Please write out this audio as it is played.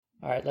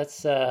All right,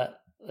 let's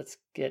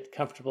get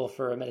comfortable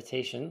for a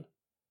meditation.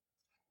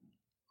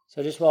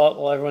 So just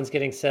while everyone's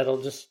getting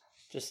settled,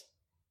 just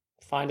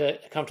find a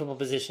comfortable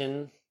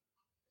position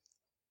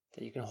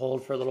that you can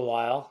hold for a little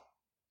while,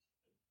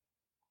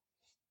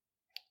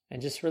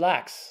 and just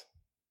relax.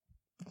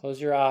 Close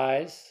your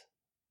eyes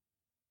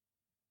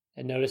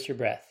and notice your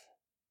breath.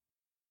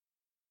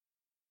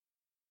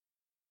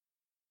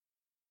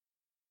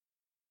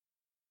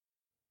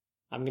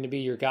 I'm going to be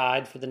your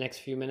guide for the next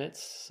few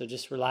minutes, so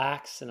just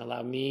relax and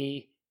allow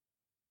me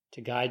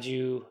to guide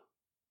you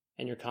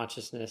and your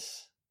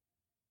consciousness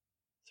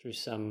through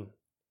some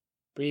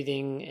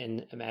breathing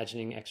and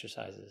imagining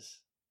exercises.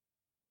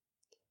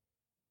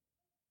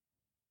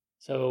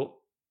 So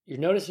you're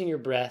noticing your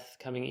breath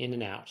coming in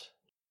and out.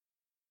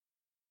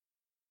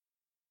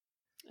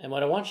 And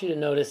what I want you to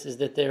notice is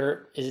that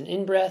there is an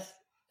in-breath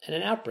and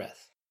an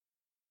out-breath.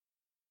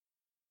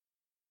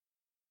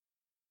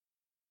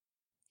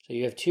 So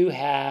you have two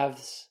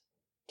halves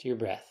to your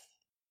breath.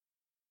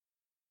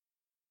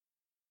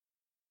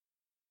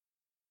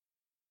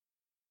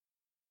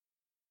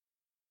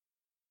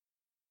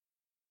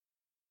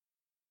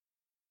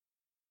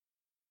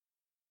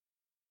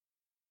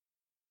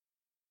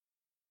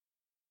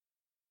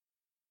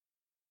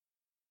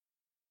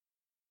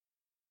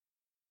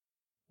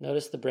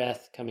 Notice the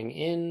breath coming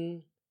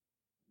in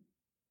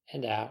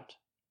and out.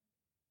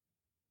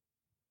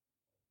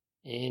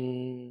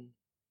 In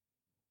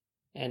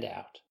and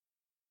out.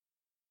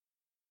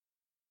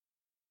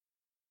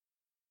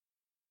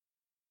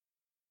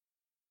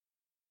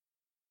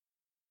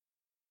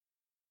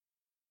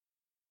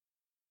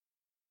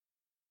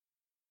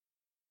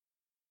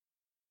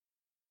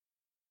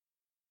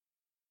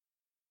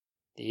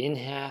 The in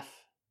half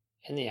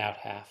and the out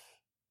half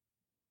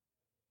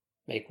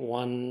make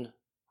one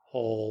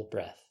whole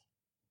breath.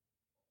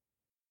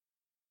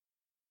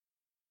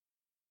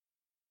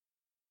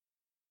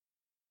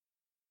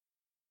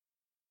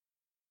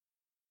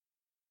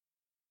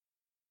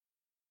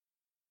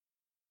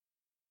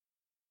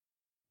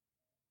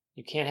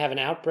 You can't have an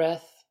out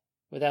breath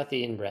without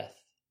the in breath.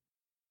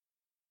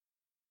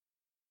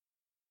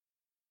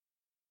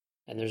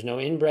 And there's no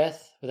in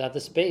breath without the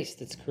space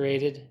that's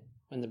created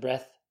when the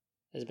breath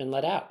has been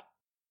let out.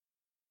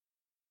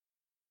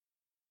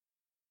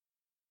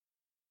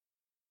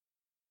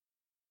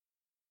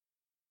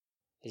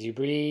 As you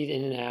breathe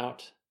in and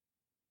out,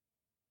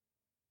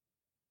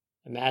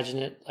 imagine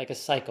it like a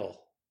cycle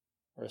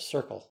or a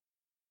circle.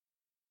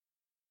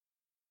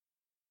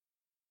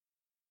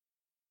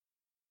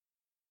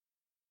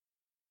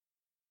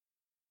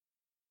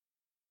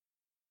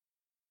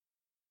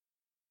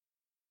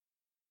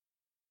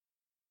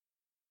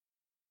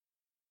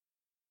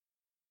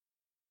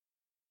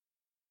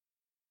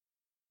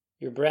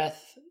 Your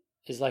breath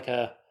is like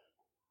a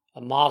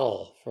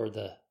model for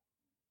the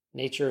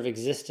nature of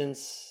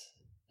existence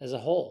as a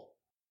whole.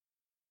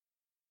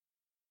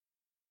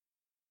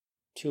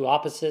 Two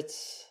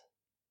opposites,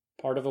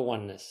 part of a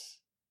oneness.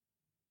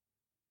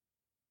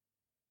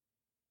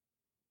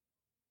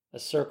 A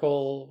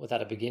circle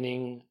without a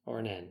beginning or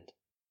an end.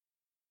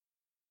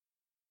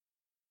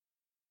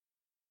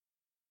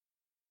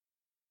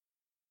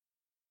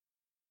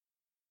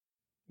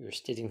 You're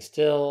sitting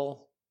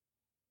still.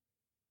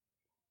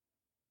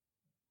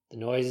 The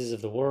noises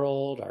of the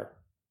world are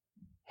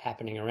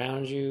happening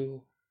around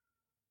you,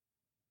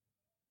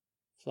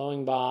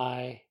 flowing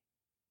by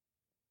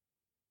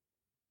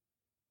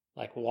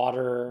like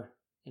water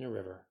in a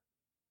river.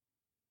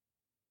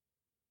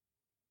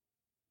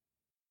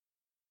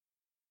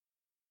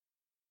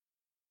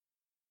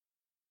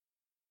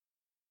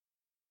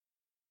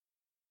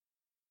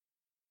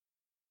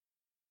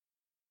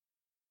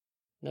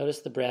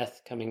 Notice the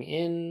breath coming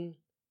in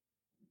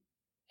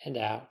and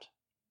out.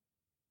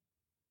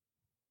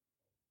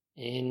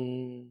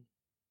 In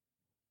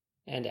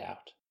and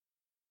out.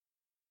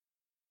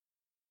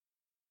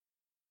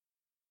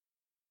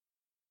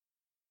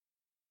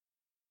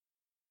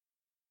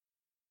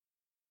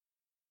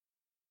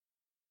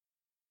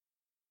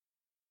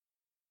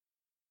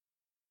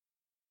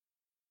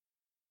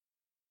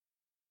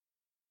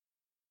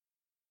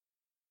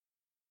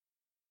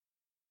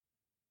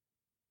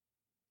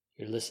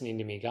 You're listening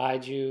to me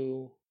guide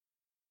you,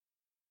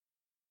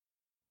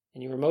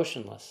 and you are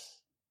motionless.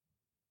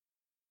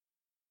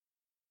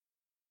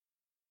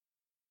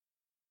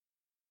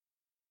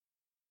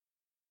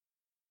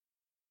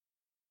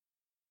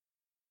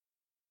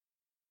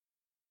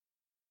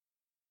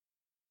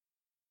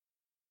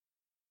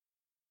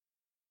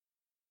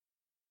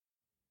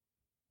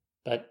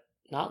 But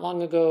not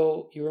long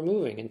ago, you were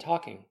moving and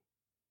talking.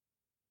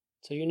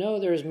 So you know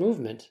there is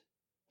movement,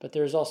 but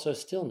there is also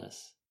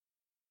stillness.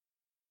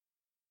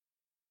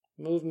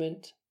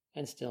 Movement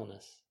and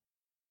stillness.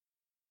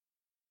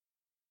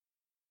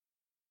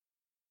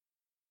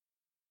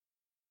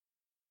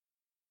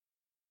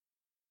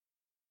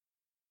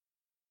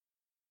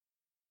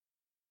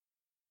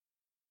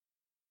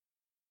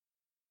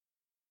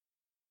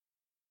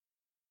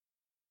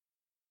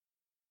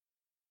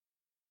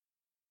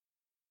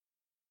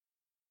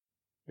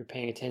 You're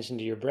paying attention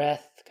to your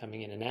breath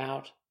coming in and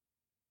out.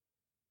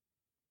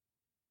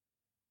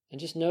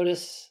 And just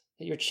notice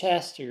that your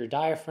chest or your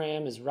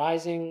diaphragm is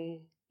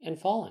rising and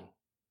falling.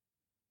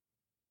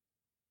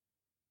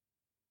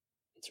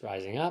 It's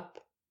rising up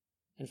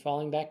and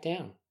falling back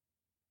down.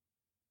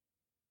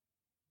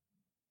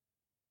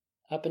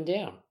 Up and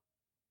down.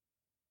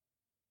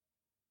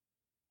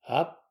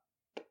 Up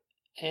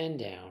and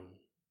down.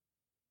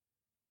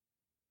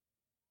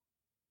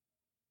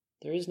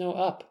 There is no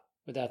up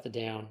without the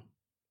down.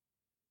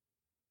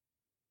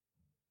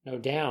 No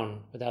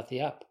down without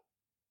the up.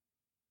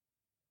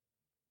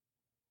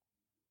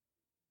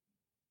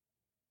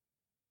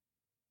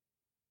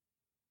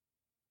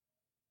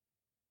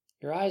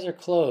 Your eyes are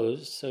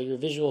closed, so your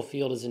visual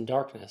field is in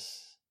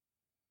darkness.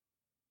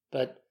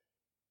 But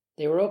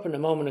they were open a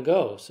moment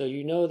ago, so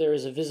you know there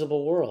is a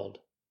visible world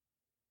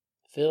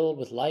filled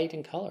with light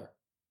and color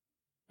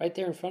right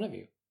there in front of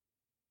you.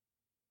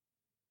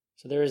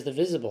 So there is the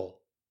visible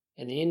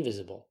and the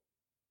invisible,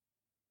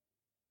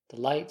 the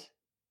light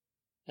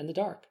and the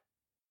dark.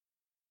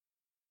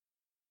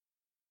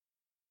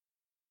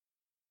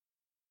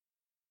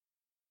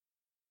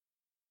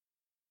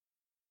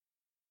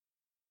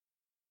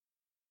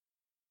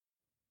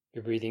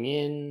 You're breathing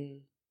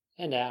in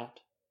and out.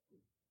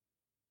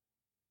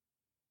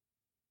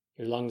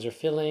 Your lungs are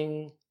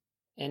filling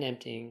and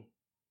emptying.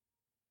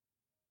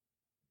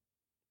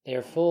 They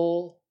are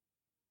full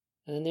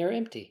and then they are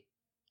empty.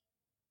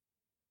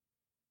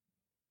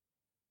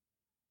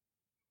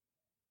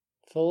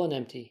 Full and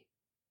empty.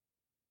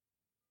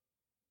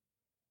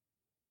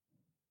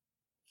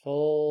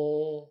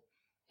 Full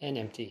and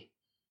empty.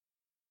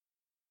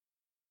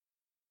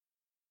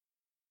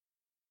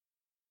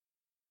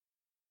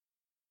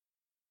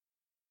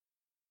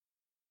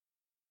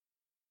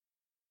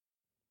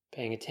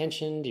 Paying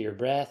attention to your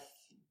breath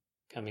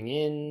coming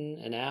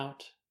in and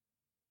out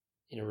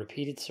in a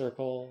repeated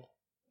circle.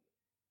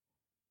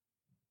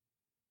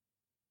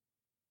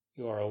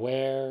 You are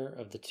aware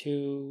of the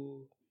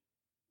two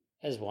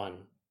as one.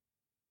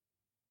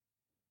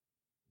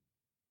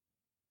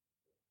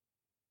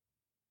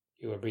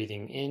 You are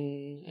breathing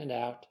in and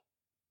out,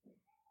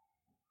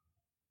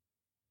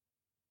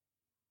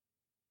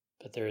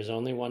 but there is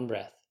only one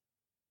breath.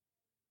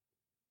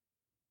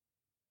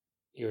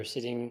 You are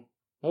sitting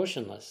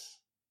motionless,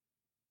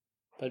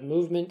 but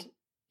movement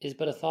is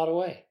but a thought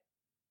away.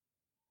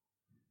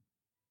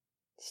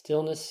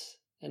 Stillness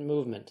and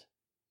movement,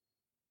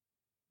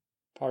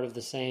 part of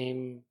the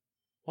same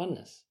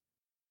oneness.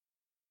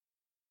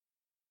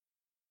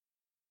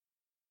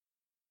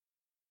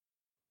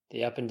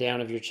 The up and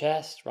down of your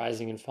chest,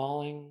 rising and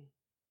falling,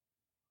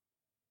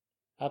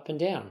 up and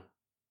down.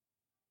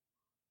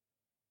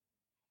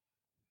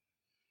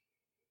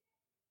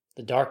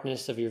 The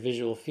darkness of your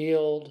visual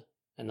field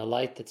and the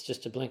light that's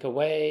just a blink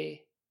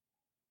away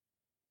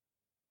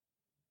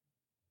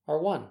are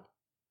one.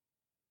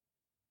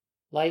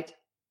 Light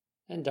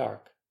and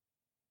dark.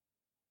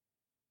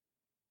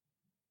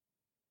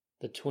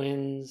 The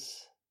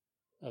twins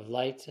of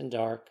light and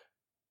dark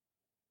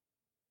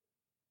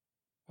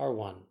are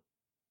one.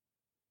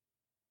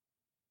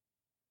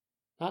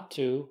 Not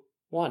two,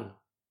 one.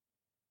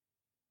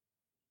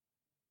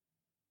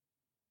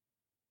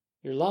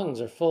 Your lungs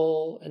are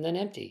full and then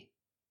empty.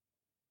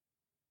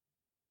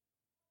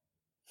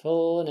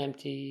 Full and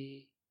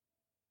empty.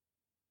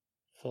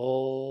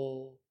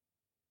 Full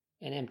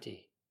and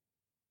empty.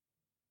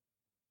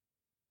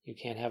 You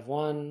can't have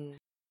one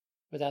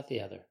without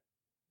the other.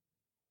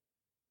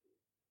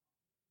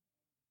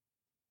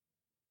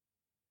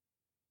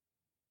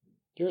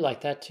 You're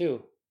like that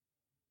too.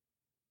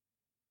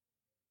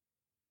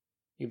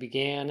 You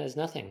began as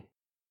nothing.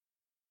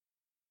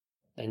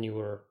 Then you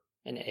were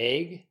an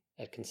egg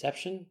at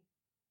conception.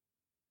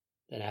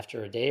 Then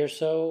after a day or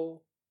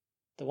so,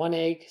 the one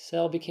egg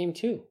cell became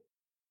two.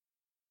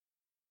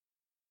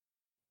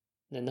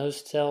 Then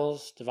those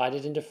cells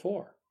divided into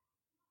four.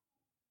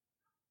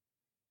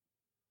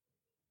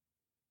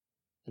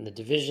 And the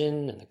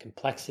division and the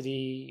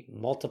complexity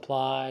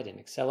multiplied and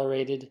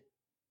accelerated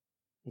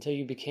until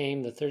you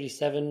became the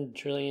 37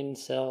 trillion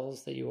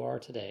cells that you are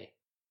today.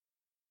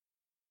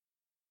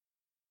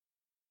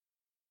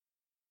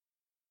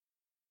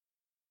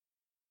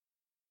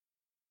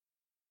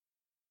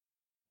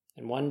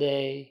 And one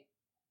day,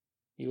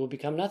 you will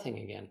become nothing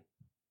again.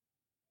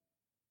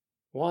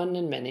 One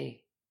and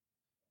many,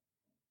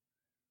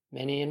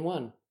 many and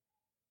one.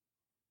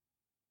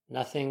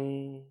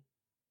 Nothing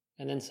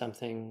and then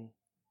something,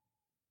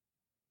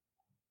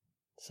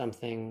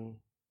 something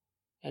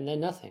and then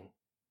nothing.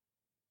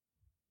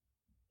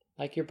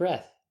 Like your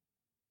breath,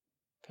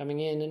 coming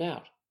in and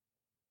out.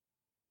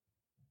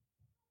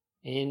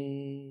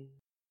 In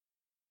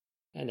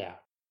and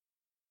out.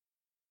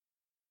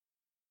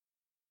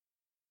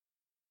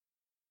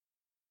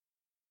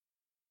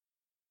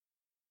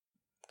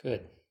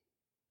 Good.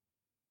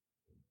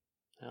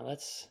 Now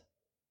let's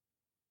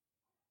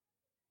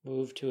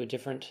move to a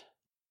different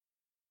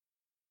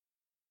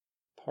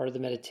part of the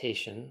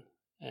meditation.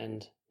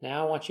 And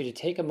now I want you to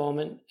take a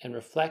moment and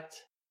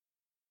reflect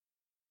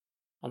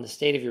on the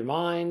state of your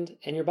mind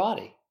and your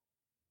body.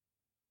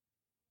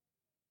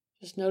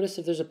 Just notice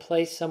if there's a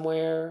place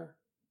somewhere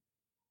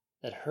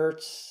that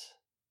hurts.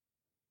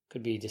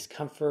 Could be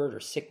discomfort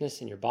or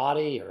sickness in your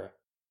body, or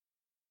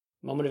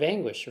a moment of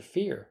anguish or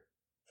fear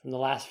from the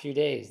last few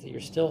days that you're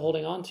still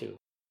holding on to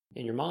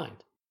in your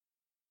mind.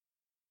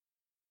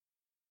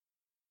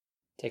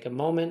 Take a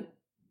moment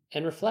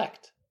and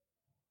reflect.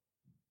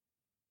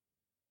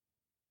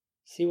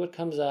 See what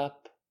comes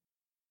up.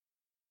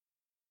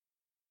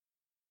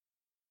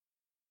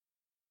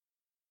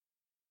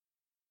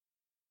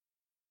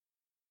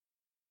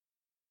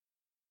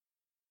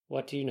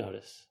 What do you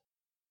notice?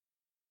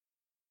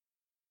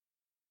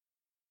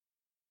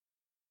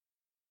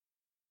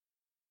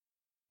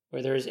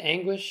 Where there is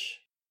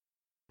anguish,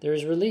 there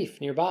is relief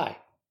nearby.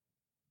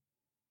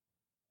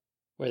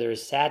 Where there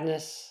is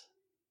sadness,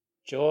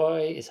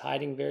 joy is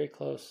hiding very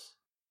close.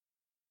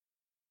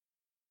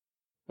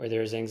 Where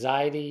there is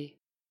anxiety,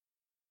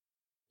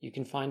 you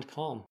can find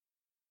calm.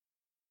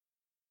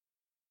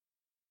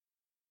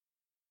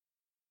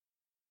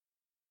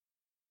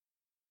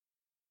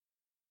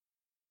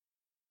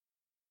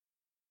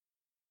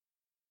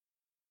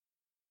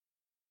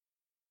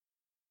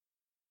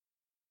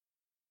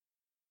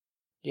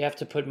 You have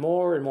to put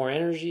more and more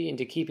energy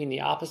into keeping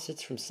the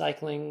opposites from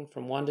cycling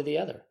from one to the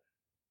other.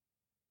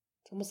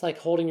 It's almost like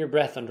holding your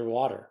breath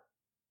underwater.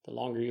 The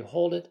longer you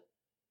hold it,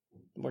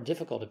 the more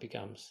difficult it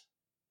becomes.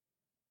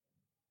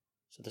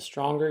 So the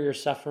stronger your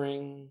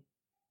suffering,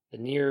 the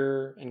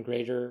nearer and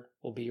greater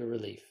will be your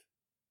relief.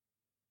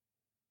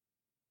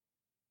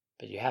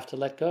 But you have to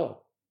let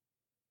go.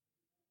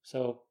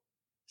 So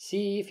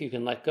see if you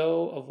can let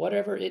go of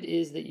whatever it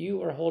is that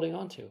you are holding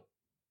on to.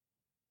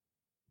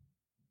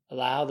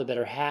 Allow the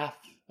better half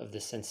of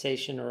the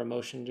sensation or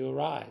emotion to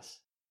arise.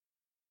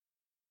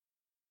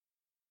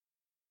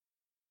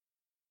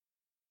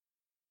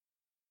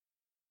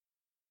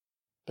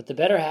 But the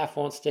better half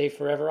won't stay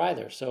forever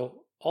either.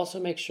 So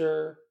also make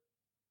sure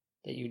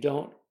that you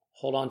don't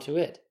hold on to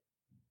it,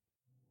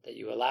 that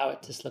you allow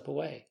it to slip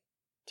away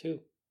too.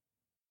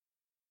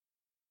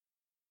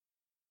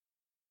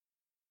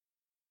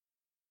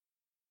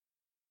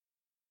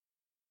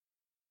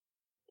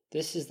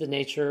 This is the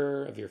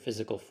nature of your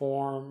physical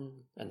form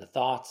and the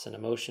thoughts and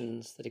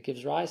emotions that it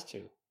gives rise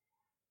to.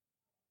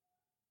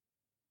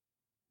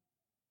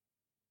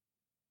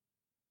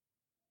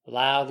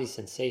 Allow these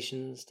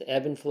sensations to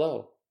ebb and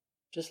flow,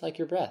 just like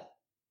your breath.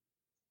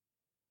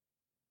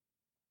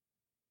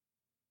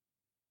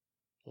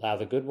 Allow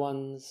the good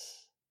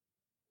ones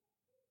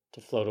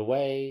to float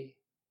away,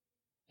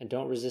 and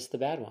don't resist the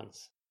bad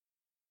ones.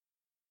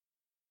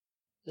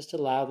 Just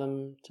allow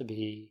them to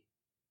be.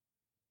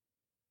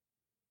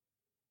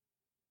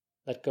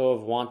 Let go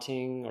of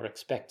wanting or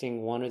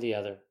expecting one or the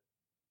other.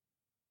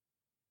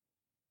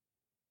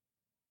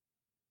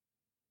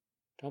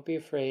 Don't be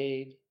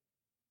afraid.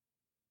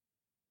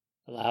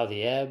 Allow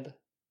the ebb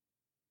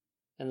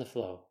and the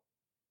flow.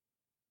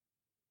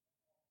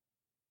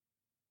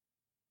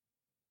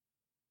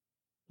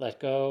 Let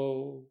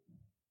go,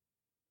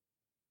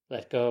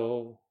 let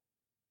go,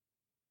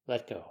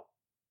 let go.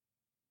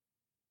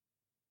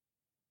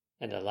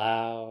 And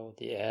allow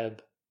the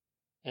ebb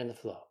and the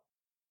flow.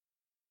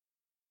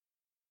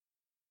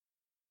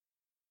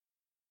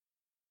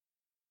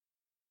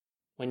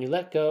 When you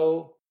let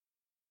go,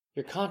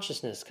 your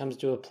consciousness comes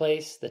to a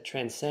place that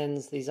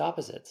transcends these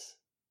opposites.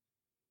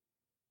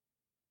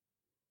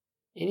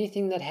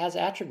 Anything that has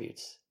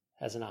attributes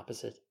has an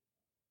opposite.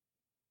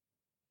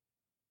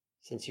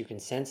 Since you can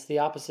sense the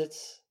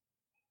opposites,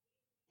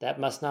 that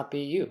must not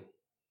be you.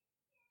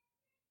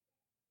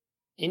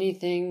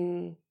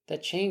 Anything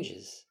that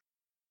changes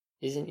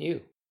isn't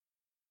you.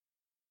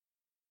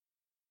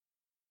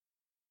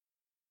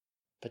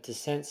 But to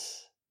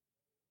sense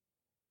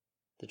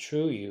the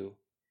true you,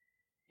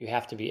 you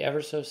have to be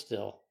ever so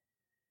still.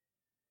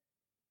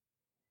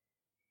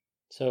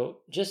 So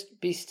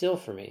just be still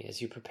for me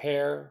as you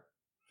prepare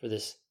for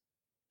this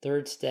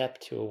third step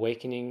to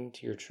awakening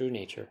to your true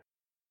nature.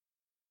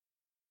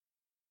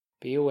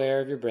 Be aware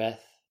of your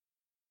breath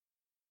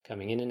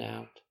coming in and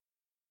out.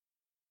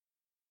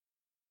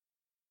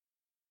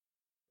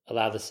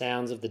 Allow the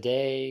sounds of the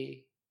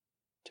day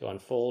to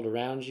unfold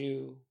around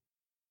you.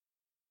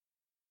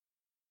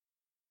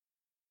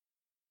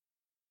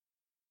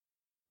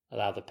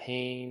 Allow the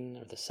pain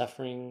or the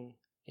suffering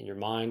in your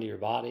mind or your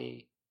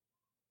body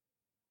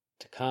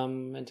to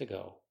come and to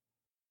go.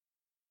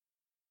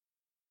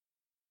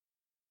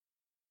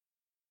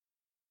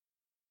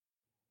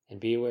 And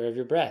be aware of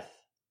your breath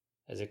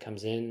as it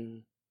comes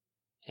in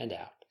and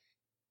out.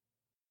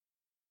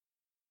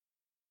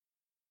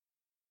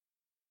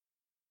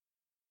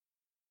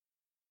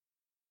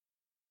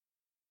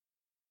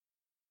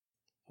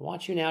 I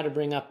want you now to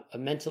bring up a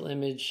mental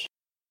image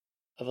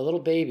of a little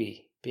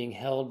baby being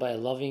held by a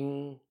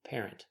loving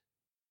parent.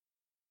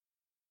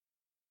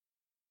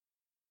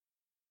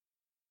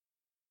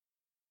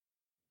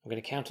 I'm going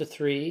to count to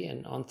 3,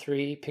 and on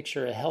 3,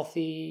 picture a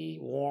healthy,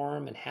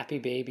 warm, and happy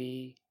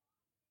baby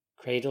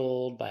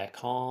cradled by a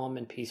calm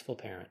and peaceful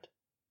parent.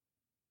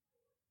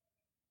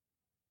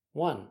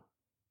 1.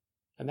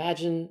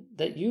 Imagine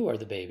that you are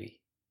the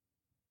baby.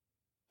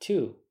 2.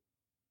 You're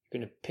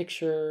going to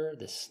picture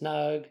the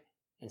snug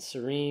and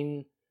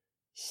serene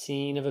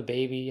scene of a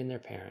baby and their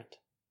parent.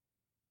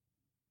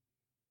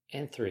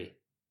 And 3.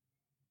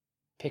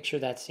 Picture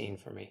that scene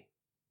for me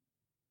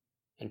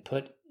and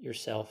put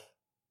yourself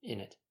in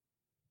it.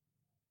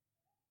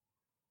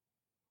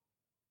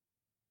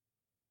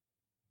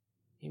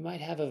 You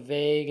might have a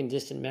vague and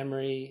distant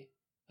memory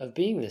of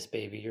being this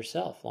baby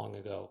yourself long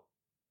ago.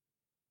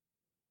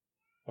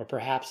 Or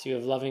perhaps you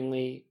have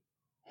lovingly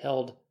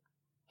held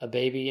a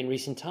baby in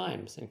recent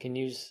times and can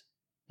use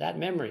that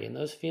memory and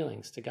those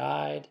feelings to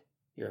guide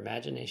your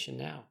imagination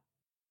now.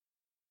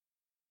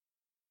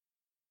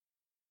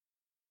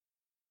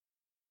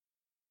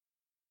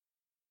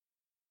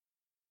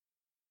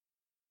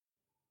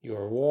 You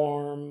are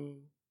warm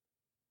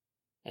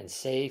and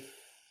safe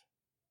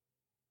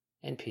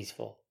and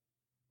peaceful.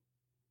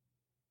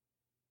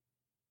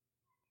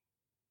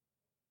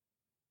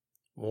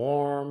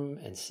 Warm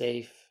and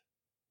safe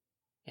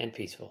and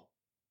peaceful.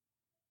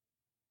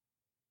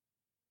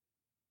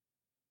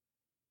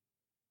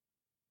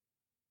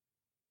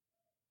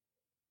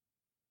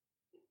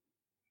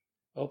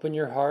 Open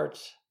your heart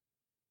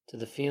to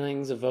the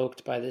feelings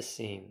evoked by this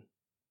scene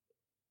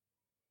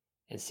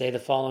and say the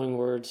following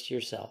words to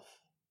yourself.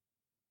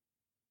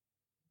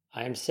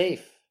 I am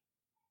safe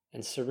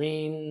and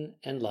serene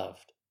and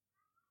loved.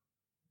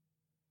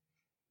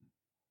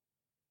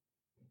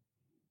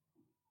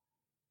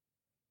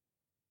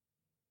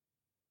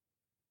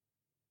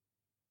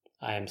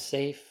 I am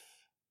safe.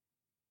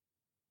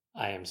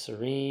 I am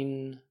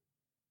serene.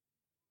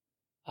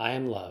 I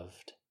am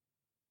loved.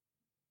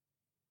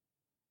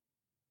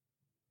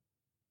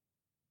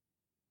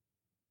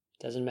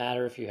 Doesn't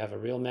matter if you have a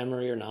real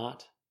memory or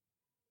not.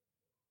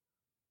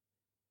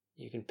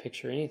 You can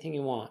picture anything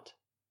you want.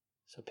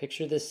 So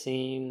picture this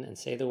scene and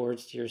say the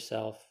words to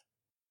yourself.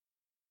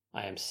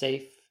 I am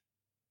safe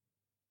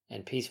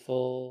and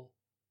peaceful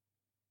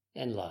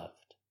and loved.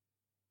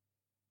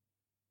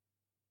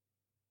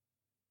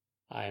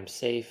 I am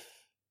safe.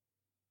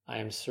 I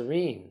am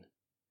serene.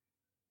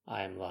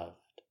 I am loved.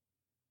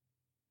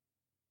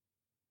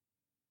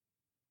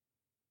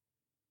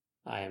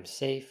 I am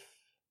safe,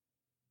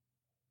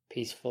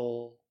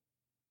 peaceful,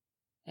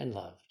 and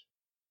loved.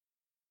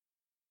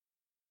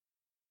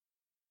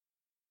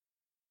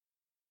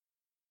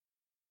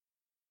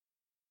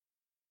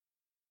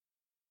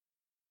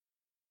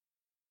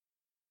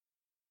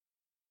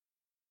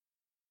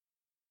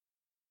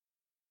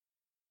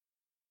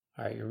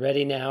 All right, you're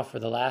ready now for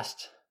the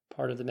last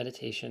part of the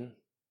meditation.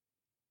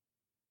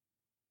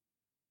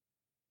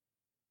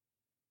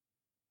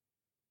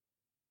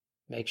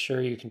 Make sure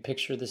you can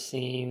picture the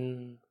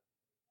scene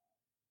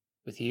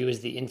with you as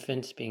the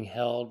infant being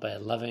held by a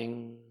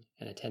loving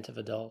and attentive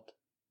adult.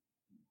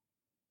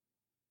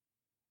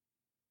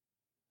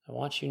 I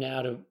want you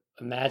now to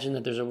imagine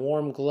that there's a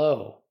warm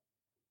glow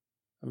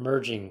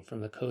emerging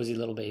from the cozy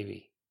little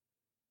baby.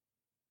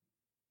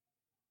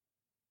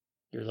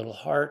 Your little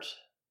heart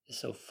is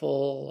so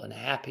full and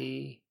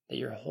happy that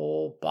your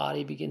whole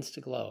body begins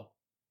to glow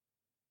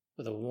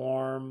with a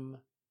warm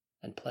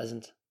and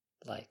pleasant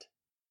light.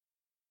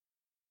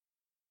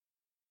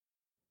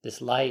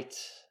 This light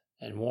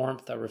and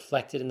warmth are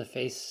reflected in the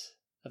face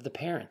of the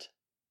parent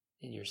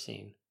in your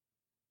scene.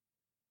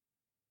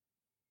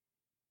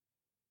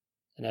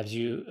 And as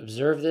you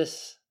observe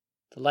this,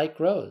 the light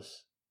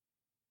grows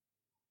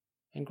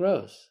and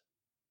grows.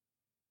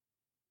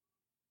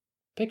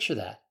 Picture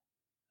that.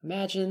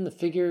 Imagine the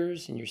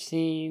figures in your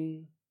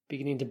scene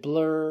beginning to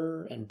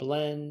blur and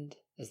blend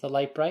as the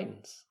light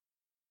brightens.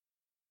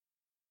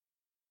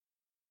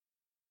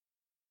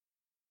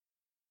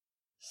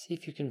 See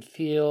if you can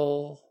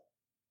feel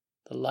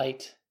the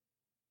light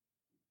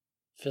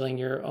filling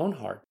your own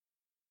heart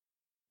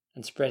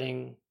and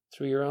spreading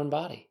through your own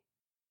body.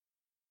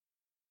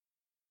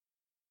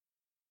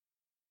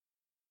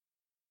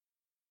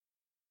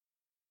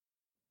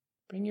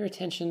 Bring your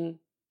attention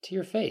to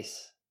your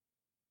face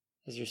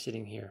as you're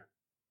sitting here.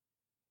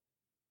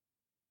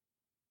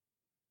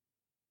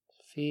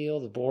 Feel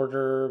the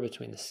border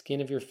between the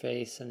skin of your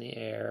face and the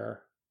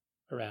air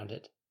around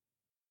it.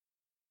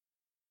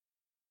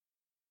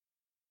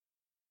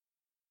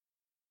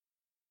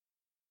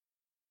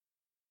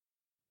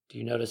 Do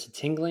you notice a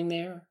tingling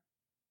there?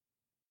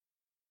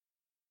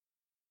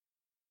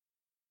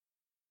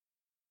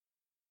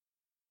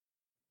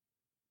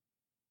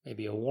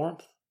 Maybe a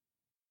warmth?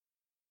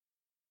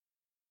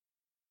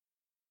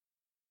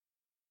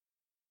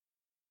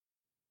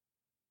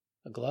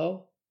 A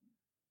glow?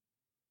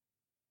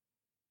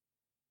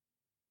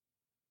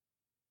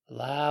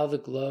 Allow the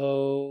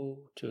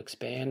glow to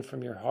expand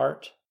from your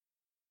heart.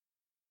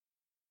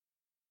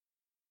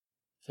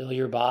 Fill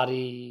your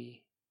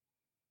body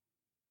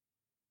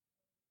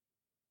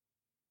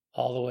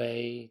all the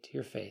way to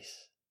your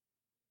face.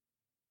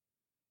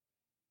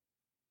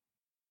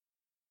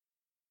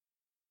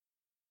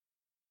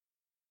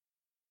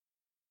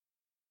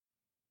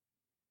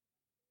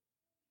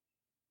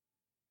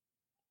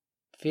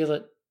 Feel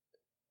it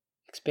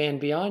expand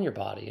beyond your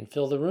body and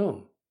fill the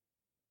room.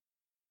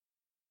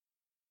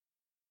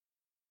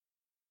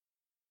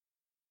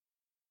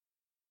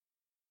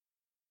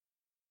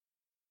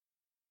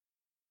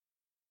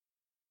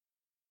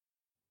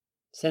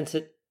 Sense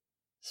it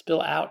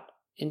spill out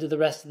into the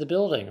rest of the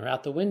building or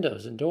out the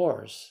windows and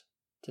doors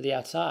to the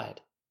outside.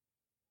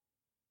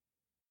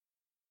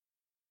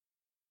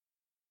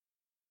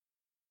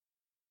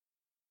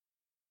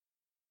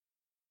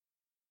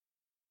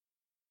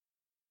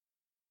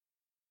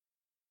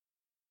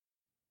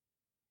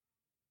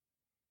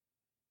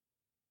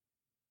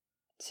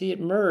 See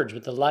it merge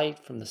with the light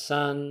from the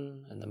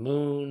sun and the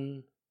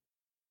moon,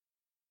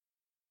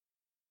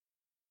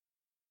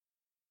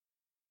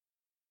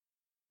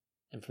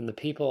 and from the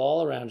people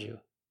all around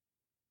you.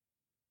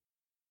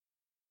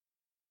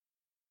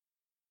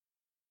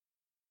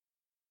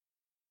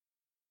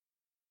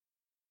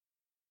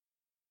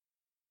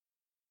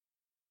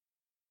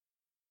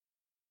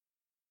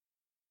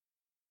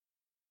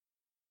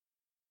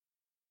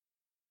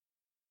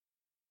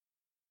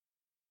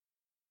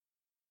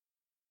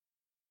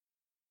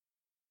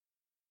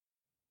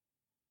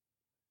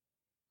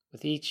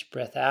 With each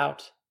breath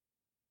out,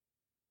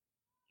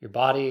 your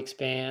body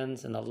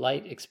expands and the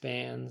light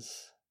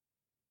expands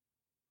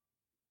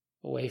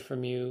away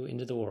from you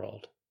into the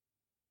world.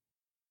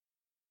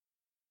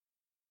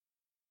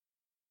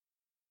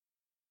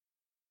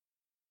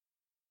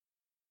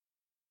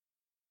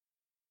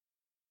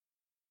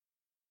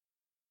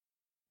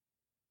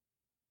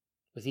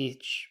 With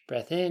each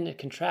breath in, it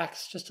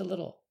contracts just a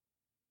little.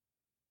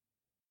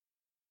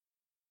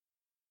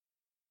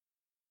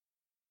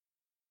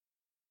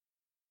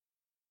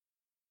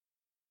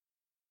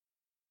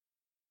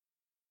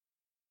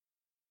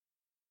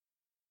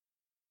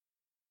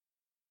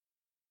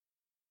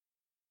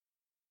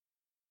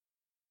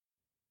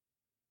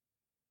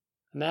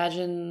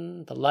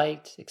 Imagine the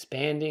light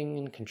expanding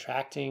and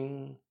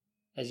contracting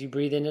as you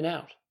breathe in and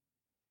out.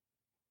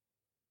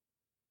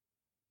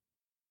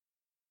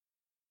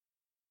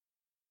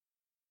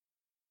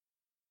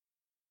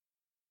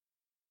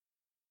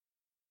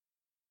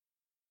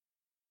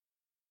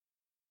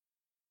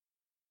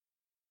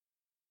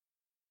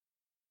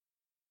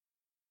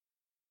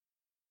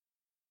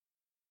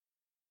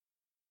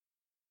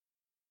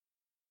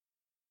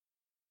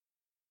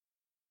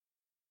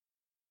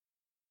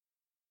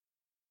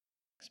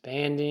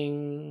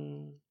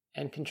 Expanding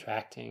and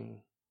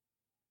contracting.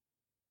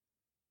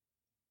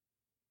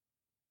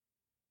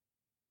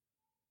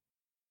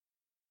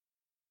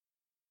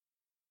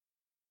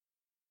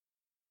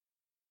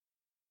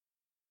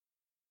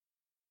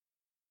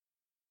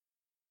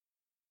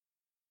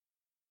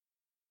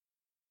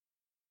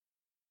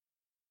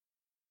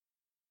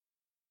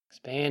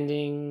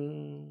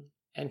 Expanding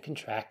and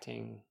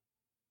contracting.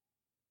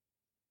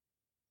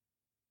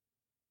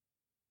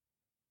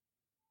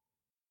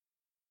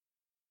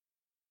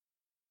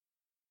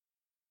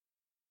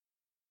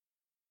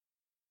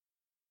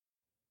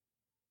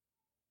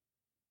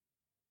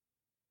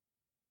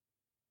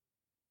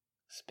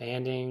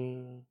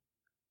 Expanding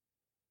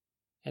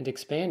and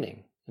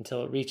expanding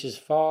until it reaches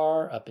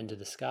far up into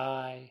the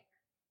sky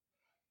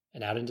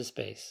and out into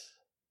space.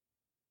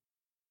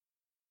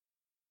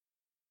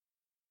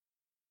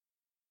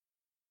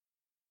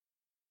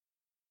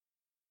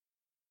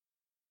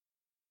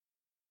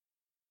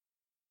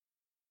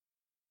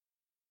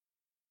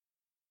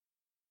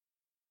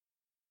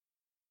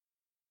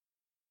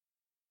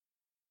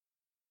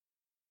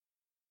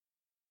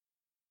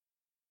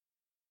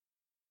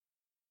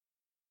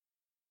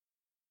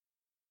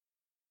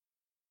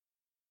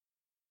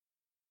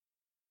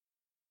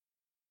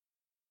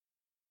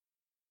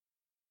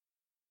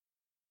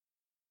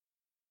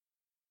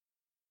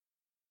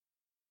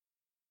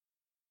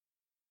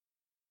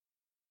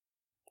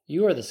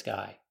 You are the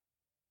sky.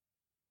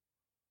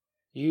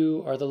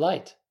 You are the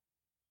light.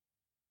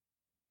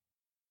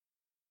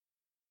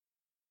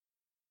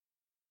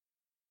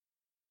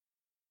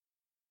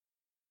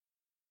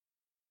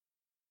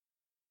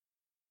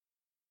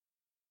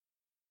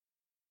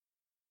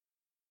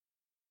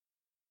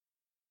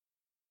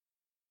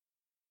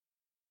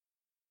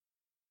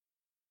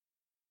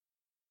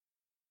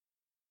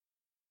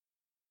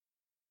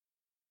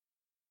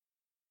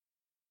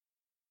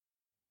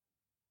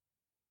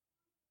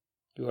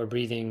 You are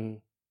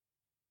breathing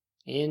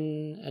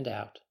in and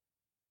out.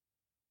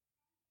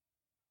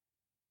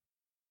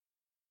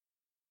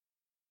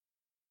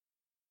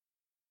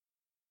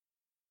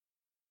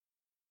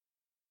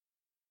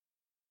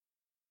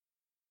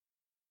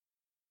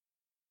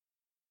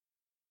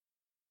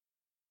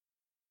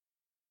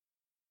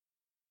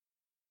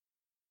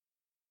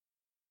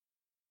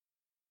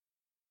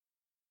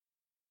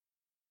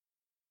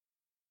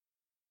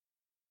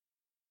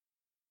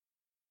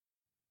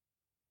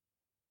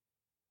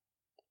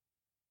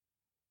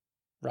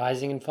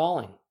 Rising and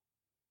falling.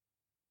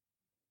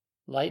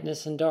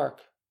 Lightness and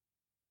dark.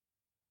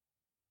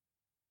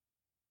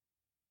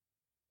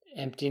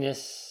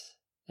 Emptiness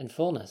and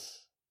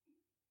fullness.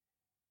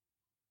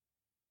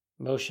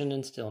 Motion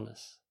and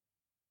stillness.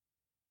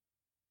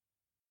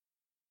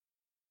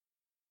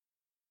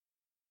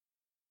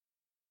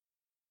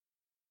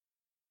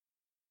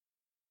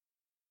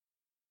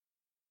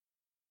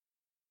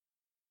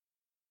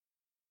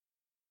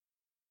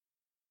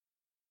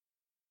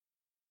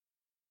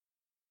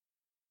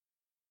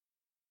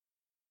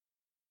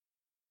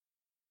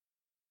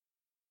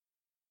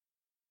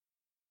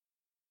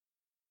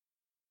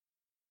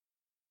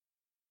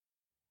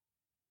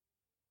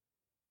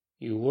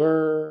 You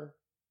were,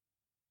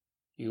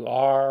 you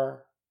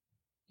are,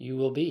 you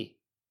will be.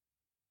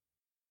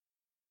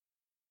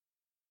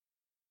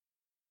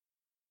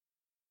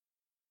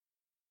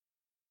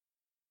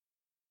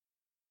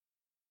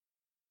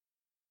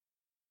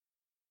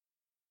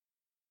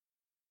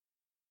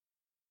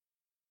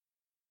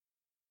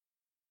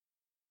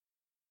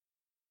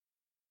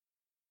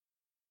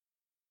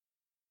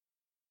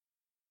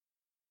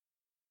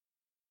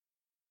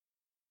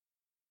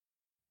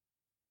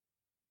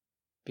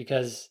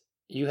 Because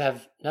you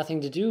have nothing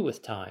to do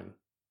with time,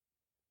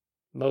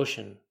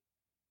 motion,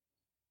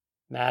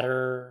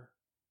 matter,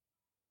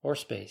 or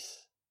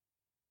space.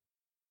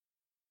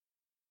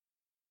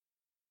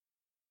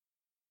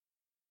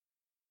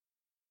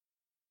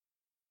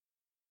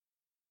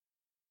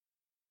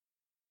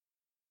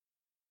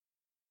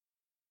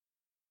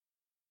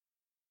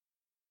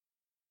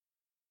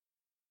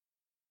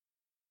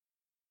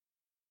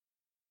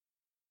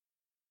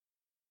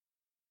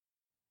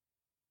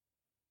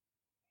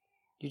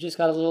 You just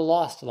got a little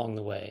lost along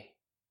the way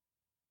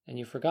and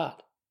you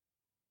forgot.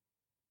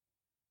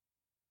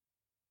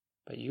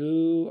 But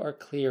you are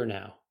clear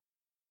now.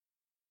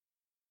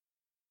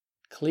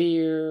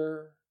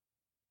 Clear,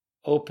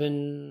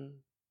 open,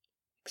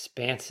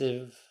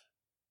 expansive,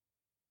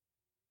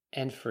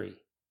 and free.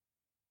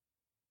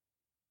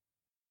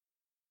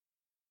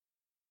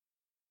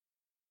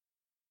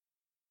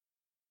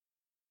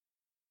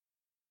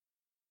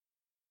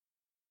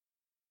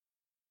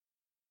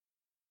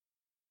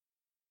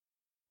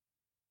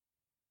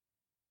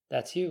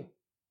 That's you.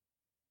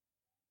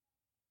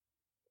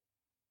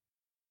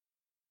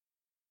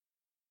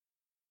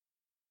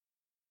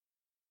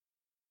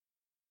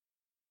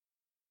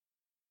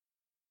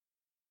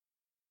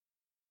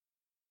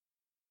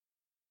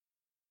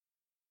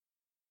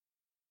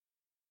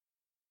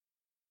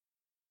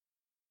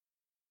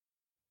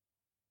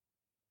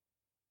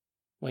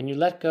 When you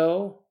let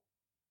go,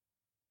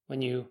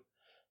 when you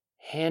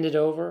hand it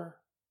over,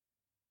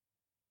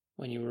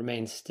 when you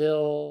remain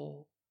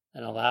still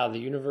and allow the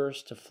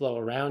universe to flow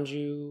around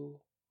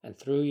you and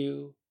through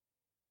you,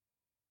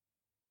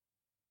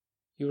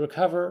 you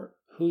recover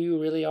who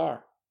you really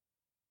are.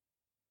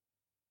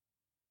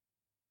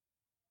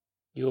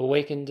 You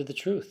awaken to the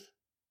truth.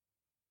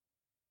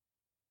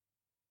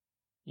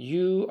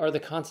 You are the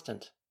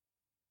constant.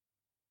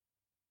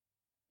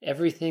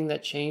 Everything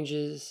that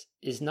changes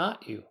is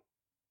not you.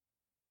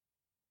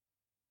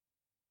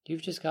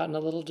 You've just gotten a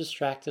little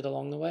distracted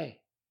along the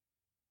way.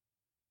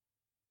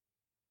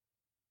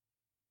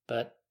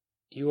 But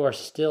you are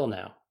still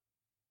now.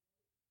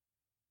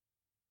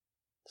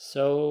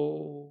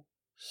 So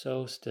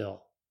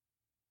still.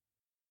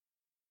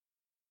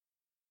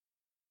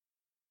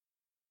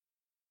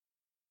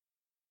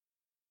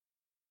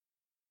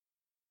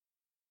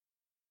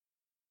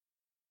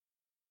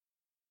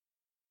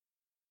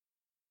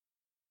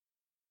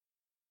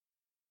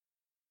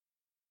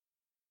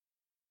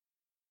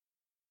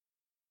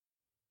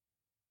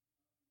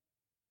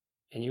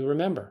 And you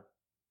remember.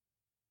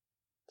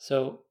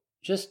 So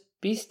just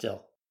be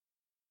still.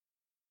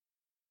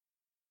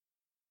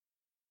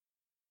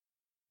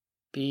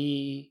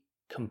 Be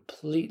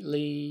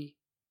completely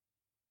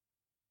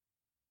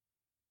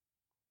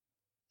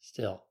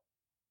still.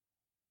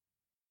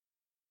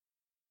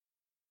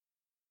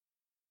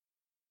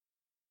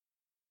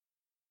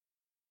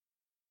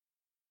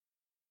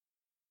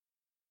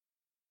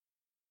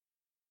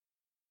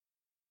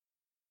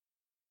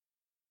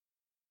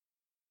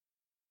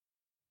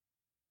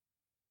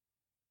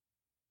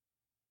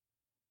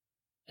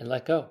 And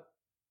let go.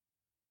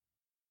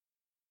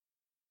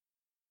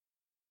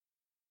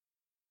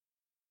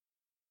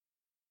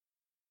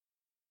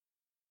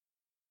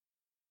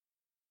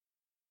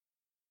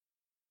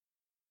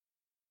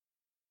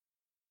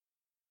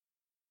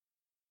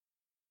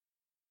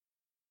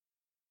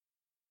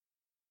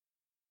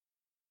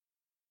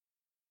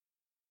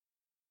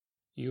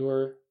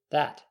 You're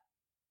that.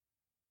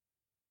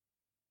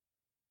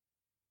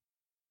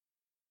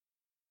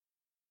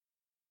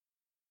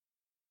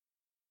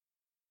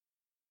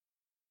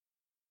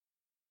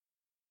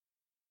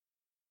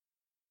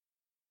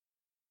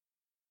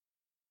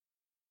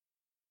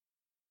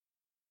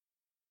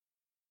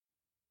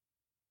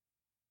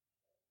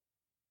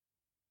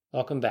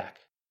 Welcome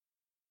back.